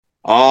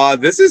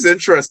This is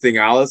interesting,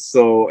 Alice.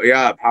 So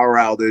yeah, power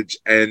outage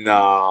and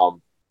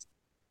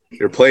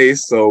your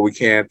place, so we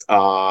can't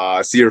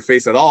see your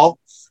face at all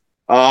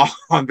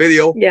on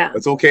video. Yeah,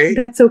 That's okay.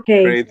 that's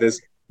okay. Create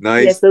this Yes,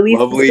 nice, at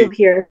least I'm still lovely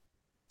here.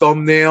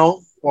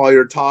 thumbnail while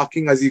you're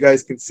talking. As you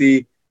guys can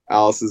see,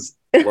 Alice's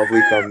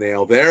lovely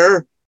thumbnail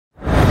there.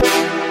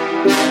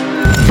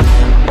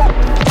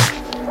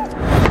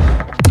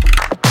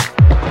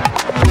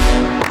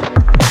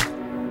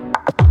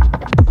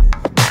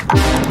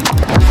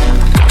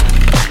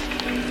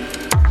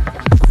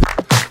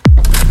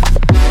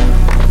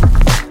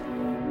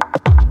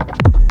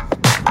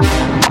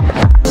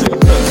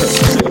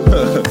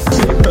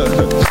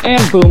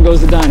 And boom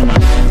goes the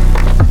dynamite.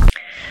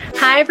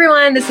 Hi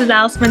everyone, this is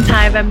Alice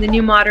Montaib. I'm the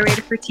new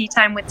moderator for Tea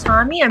Time with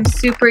Tommy. I'm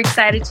super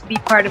excited to be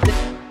part of the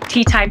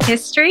Tea Time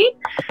history.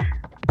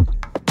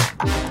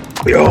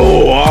 Yo,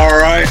 all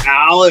right,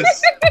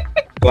 Alice.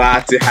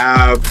 Glad to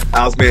have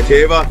Alice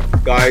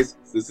Manteva. Guys,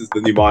 this is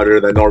the new moderator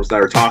that Norbs and I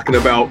are talking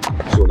about.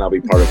 She will now be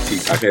part of Tea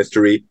Time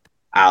history.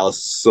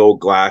 Alice, so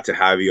glad to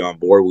have you on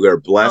board. We are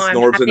blessed,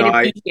 Norbs and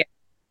I.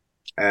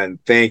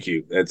 And thank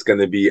you. It's going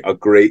to be a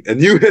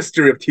new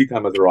history of Tea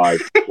Time has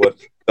arrived with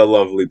the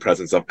lovely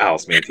presence of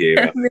Alice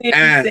Mantieva.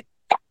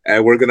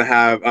 And we're going to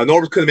have,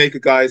 Norbs couldn't make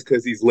it, guys,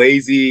 because he's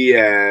lazy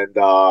and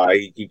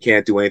he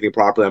can't do anything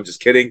properly. I'm just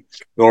kidding.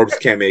 Norbs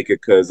can't make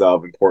it because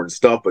of important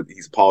stuff, but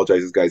he's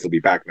apologizes, guys. He'll be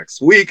back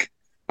next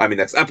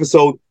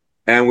episode.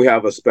 And we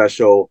have a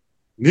special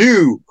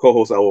new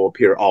co-host that will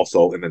appear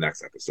also in the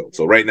next episode.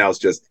 So right now it's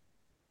just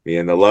me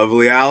and the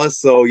lovely Alice.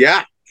 So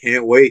yeah,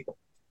 can't wait.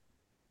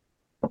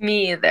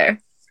 Me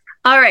either.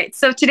 All right.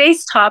 So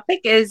today's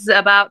topic is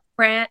about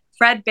Fred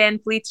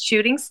VanVleet's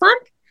shooting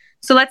slump.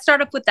 So let's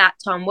start off with that,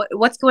 Tom.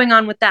 What's going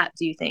on with that,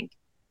 do you think?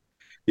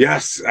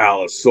 Yes,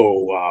 Alice.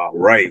 So,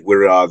 right.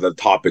 We're the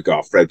topic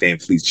of Fred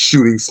VanVleet's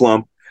shooting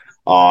slump.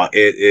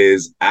 It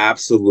is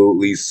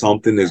absolutely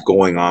something is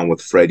going on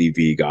with Freddie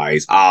V,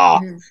 guys.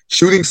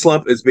 Shooting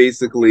slump is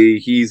basically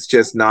he's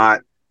just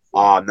not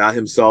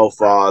himself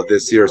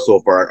this year so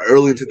far.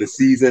 Early into the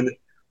season,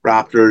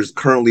 Raptors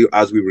currently,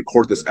 as we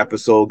record this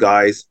episode,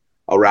 guys,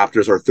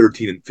 Raptors are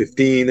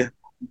 13-15,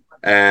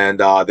 and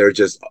they're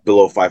just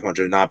below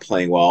 500, not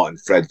playing well. And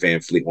Fred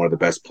VanVleet, one of the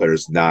best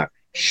players, not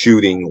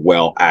shooting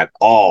well at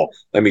all.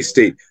 Let me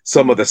state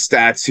some of the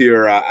stats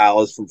here,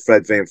 Alice, from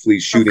Fred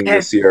VanVleet shooting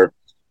this year.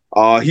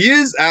 He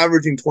is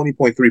averaging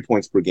 20.3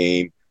 points per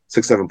game,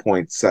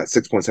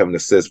 6.7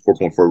 assists,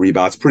 4.4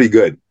 rebounds. Pretty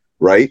good,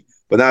 right?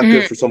 But not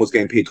good for someone who's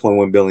getting paid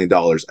 $21 billion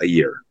a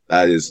year.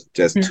 That is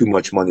just too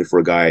much money for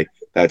a guy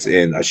that's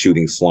in a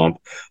shooting slump.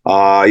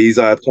 He's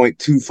at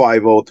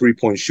 .250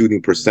 3-point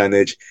shooting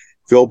percentage.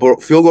 Field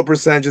goal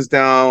percentage is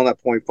down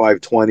at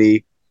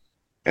 .520,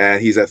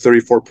 and he's at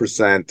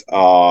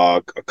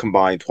 34%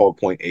 combined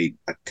 12.8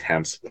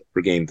 attempts per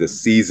game this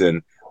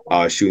season.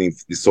 He's shooting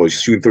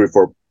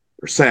 34%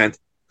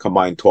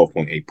 combined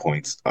 12.8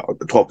 points,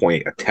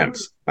 12.8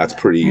 attempts. That's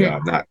pretty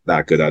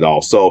not good at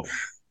all. So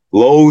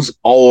lows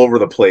all over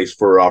the place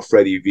for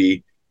Freddie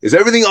V. Is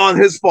everything on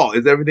his fault?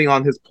 Is everything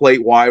on his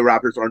plate? Why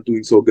Raptors aren't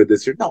doing so good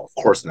this year? No, of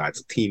course not.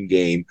 It's a team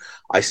game.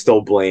 I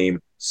still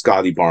blame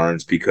Scotty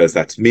Barnes because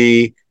that's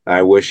me.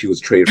 I wish he was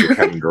traded for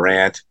Kevin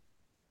Durant.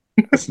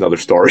 That's another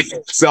story.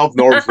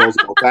 Norbs knows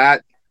about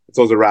that.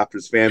 So is the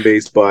Raptors fan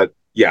base. But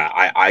yeah,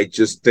 I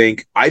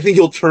think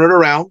he'll turn it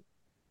around.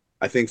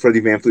 I think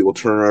Freddie VanVleet will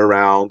turn it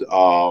around.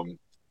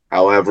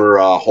 However,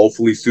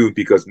 hopefully soon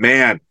because,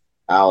 man,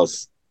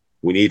 Alice,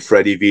 we need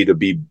Freddie V to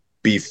be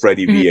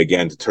Freddie V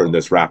again to turn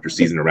this Raptor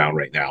season around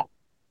right now.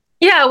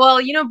 Yeah,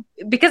 well,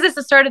 because it's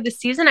the start of the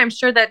season, I'm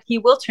sure that he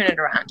will turn it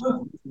around,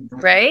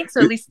 right? So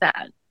at least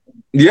that.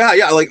 Yeah.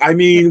 Like I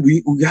mean,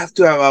 we have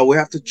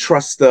to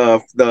trust the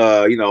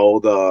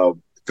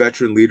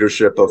veteran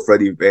leadership of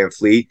Freddie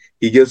VanVleet.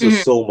 He gives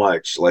us so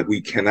much. Like we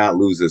cannot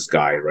lose this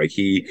guy, right?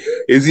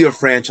 Is he a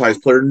franchise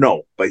player?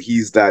 No, but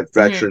he's that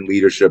veteran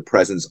leadership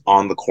presence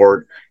on the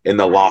court, in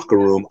the locker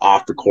room,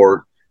 off the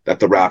court, that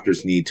the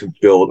Raptors need to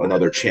build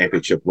another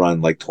championship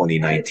run like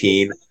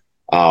 2019.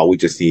 We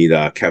just need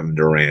Kevin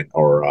Durant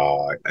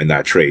or in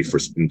that trade we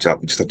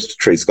just have to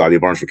trade Scotty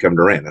Barnes for Kevin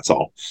Durant. That's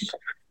all.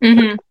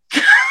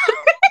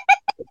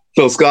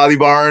 So Scotty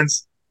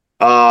Barnes,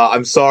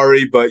 I'm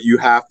sorry, but you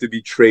have to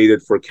be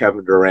traded for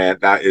Kevin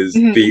Durant. That is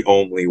the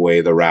only way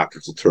the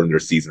Raptors will turn their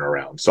season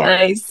around. Sorry.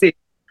 I see.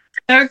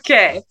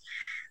 Okay.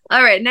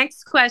 All right.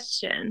 Next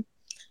question.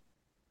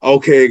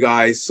 Okay,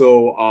 guys.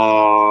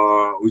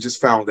 So we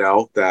just found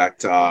out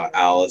that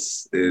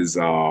Alice is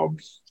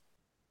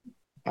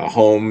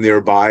home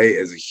nearby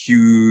is a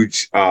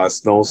huge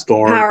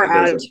snowstorm. Power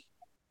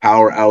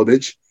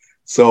outage.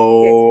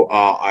 So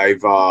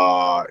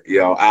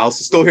Alice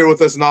is still here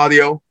with us in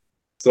audio.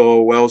 So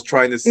what I was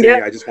trying to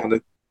say, I just want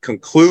to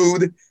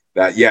conclude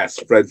that yes,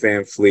 Fred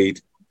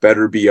VanVleet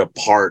better be a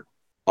part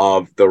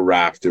of the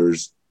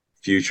Raptors'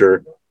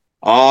 future.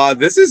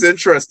 This is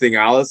interesting,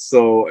 Alice.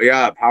 So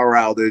yeah, power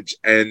outage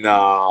and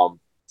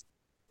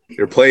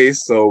your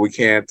place, so we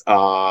can't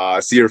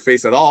see your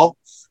face at all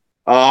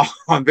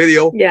on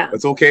video. Yeah.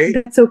 That's okay.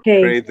 That's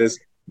okay. Create this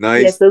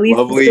nice, Yes, at least it's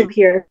lovely still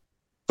here.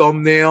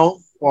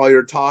 thumbnail while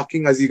you're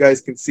talking. As you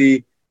guys can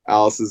see,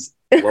 Alice's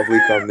lovely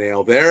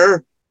thumbnail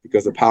there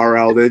because of power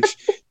outage.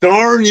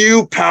 Darn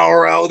you,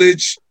 power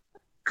outage.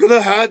 Could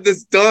have had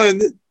this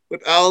done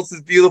with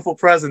Alice's beautiful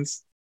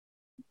presence.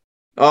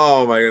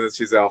 Oh my goodness,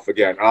 she's off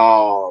again.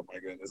 Oh my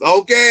goodness.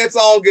 Okay, it's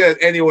all good.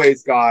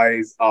 Anyways,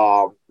 guys,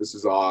 this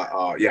is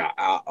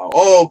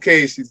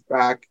okay, she's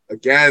back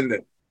again.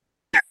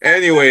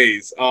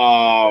 Anyways,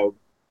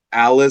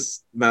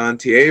 Alice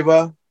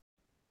Mantieva,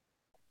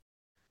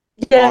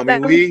 Tommy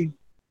Lee.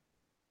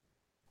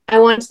 I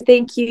want to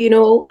thank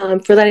you,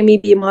 for letting me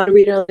be a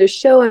moderator on this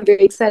show. I'm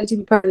very excited to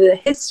be part of the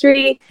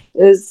history.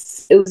 It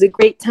was a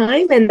great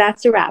time, and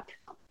that's a wrap.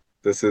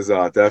 This is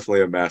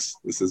definitely a mess.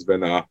 This has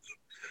been a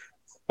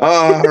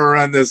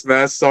horrendous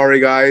mess. Sorry,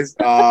 guys. It's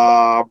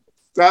not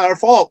our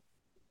fault.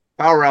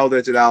 Power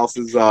outage at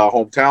Alice's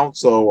hometown.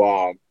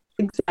 So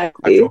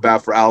exactly. I feel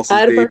bad for Alice's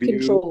out of debut. Our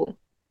control.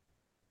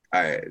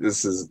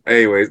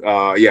 Anyways,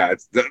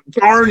 it's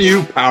darn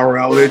you, power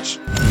outage.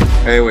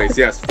 Anyways,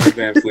 yes, Fred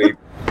VanVleet,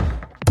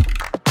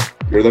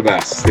 you're the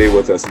best. Stay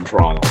with us in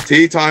Toronto.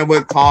 Tea time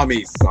with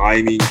Tommy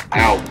signing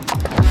out.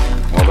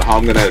 I don't know how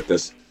I'm gonna edit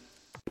this.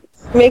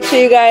 Make sure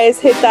you guys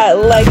hit that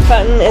like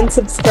button and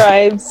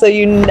subscribe so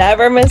you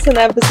never miss an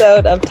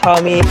episode of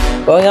Tommy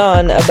going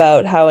on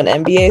about how an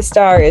NBA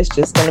star is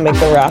just going to make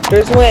the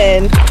Raptors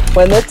win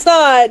when it's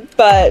not.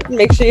 But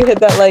make sure you hit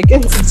that like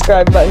and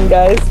subscribe button,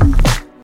 guys.